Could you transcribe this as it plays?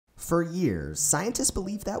For years, scientists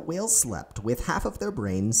believed that whales slept with half of their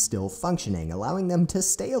brains still functioning, allowing them to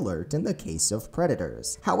stay alert in the case of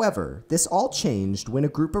predators. However, this all changed when a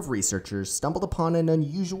group of researchers stumbled upon an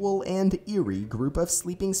unusual and eerie group of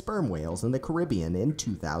sleeping sperm whales in the Caribbean in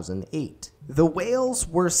 2008. The whales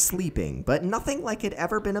were sleeping, but nothing like had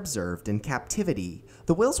ever been observed in captivity.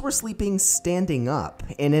 The whales were sleeping standing up,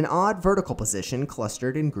 in an odd vertical position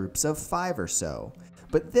clustered in groups of 5 or so.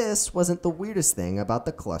 But this wasn't the weirdest thing about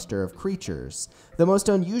the cluster of creatures. The most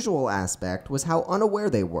unusual aspect was how unaware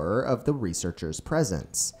they were of the researchers'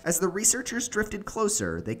 presence. As the researchers drifted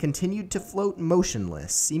closer, they continued to float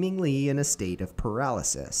motionless, seemingly in a state of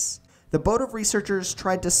paralysis. The boat of researchers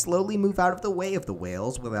tried to slowly move out of the way of the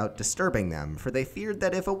whales without disturbing them, for they feared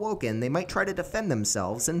that if awoken, they might try to defend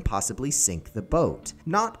themselves and possibly sink the boat.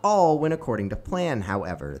 Not all went according to plan,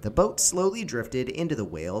 however. The boat slowly drifted into the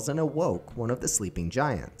whales and awoke one of the sleeping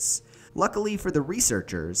giants. Luckily for the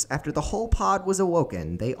researchers, after the whole pod was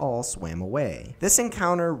awoken, they all swam away. This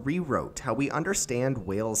encounter rewrote how we understand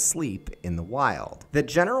whales sleep in the wild. The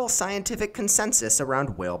general scientific consensus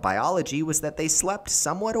around whale biology was that they slept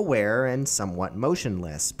somewhat aware and somewhat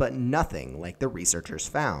motionless, but nothing like the researchers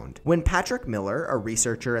found. When Patrick Miller, a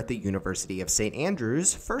researcher at the University of St.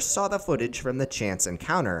 Andrews, first saw the footage from the chance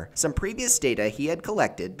encounter, some previous data he had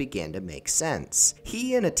collected began to make sense.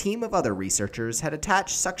 He and a team of other researchers had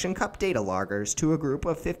attached suction cup data loggers to a group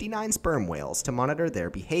of 59 sperm whales to monitor their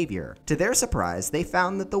behavior. To their surprise, they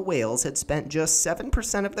found that the whales had spent just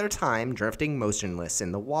 7% of their time drifting motionless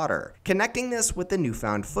in the water. Connecting this with the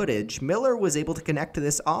newfound footage, Miller was able to connect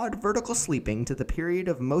this odd vertical sleeping to the period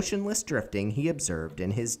of motionless drifting he observed in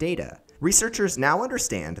his data. Researchers now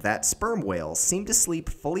understand that sperm whales seem to sleep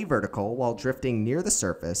fully vertical while drifting near the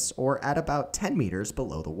surface or at about 10 meters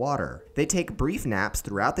below the water. They take brief naps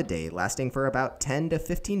throughout the day, lasting for about 10 to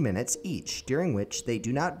 15 minutes each, during which they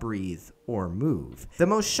do not breathe or move. The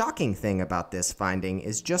most shocking thing about this finding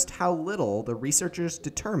is just how little the researchers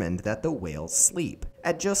determined that the whales sleep.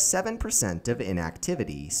 At just 7% of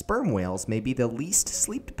inactivity, sperm whales may be the least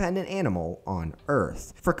sleep-dependent animal on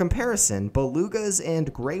Earth. For comparison, belugas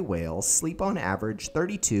and gray whales sleep on average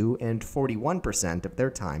 32 and 41% of their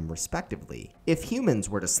time respectively. If humans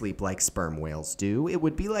were to sleep like sperm whales do, it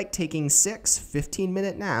would be like taking 6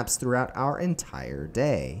 15-minute naps throughout our entire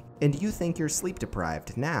day. And you think you're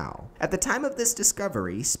sleep-deprived now. At the time of this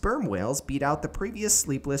discovery, sperm whales beat out the previous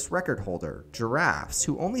sleepless record holder, giraffes,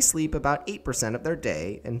 who only sleep about 8% of their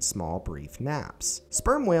day in small, brief naps.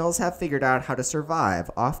 Sperm whales have figured out how to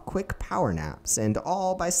survive off quick power naps, and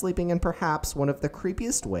all by sleeping in perhaps one of the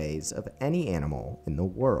creepiest ways of any animal in the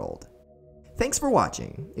world. Thanks for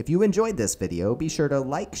watching. If you enjoyed this video, be sure to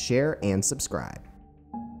like, share, and subscribe.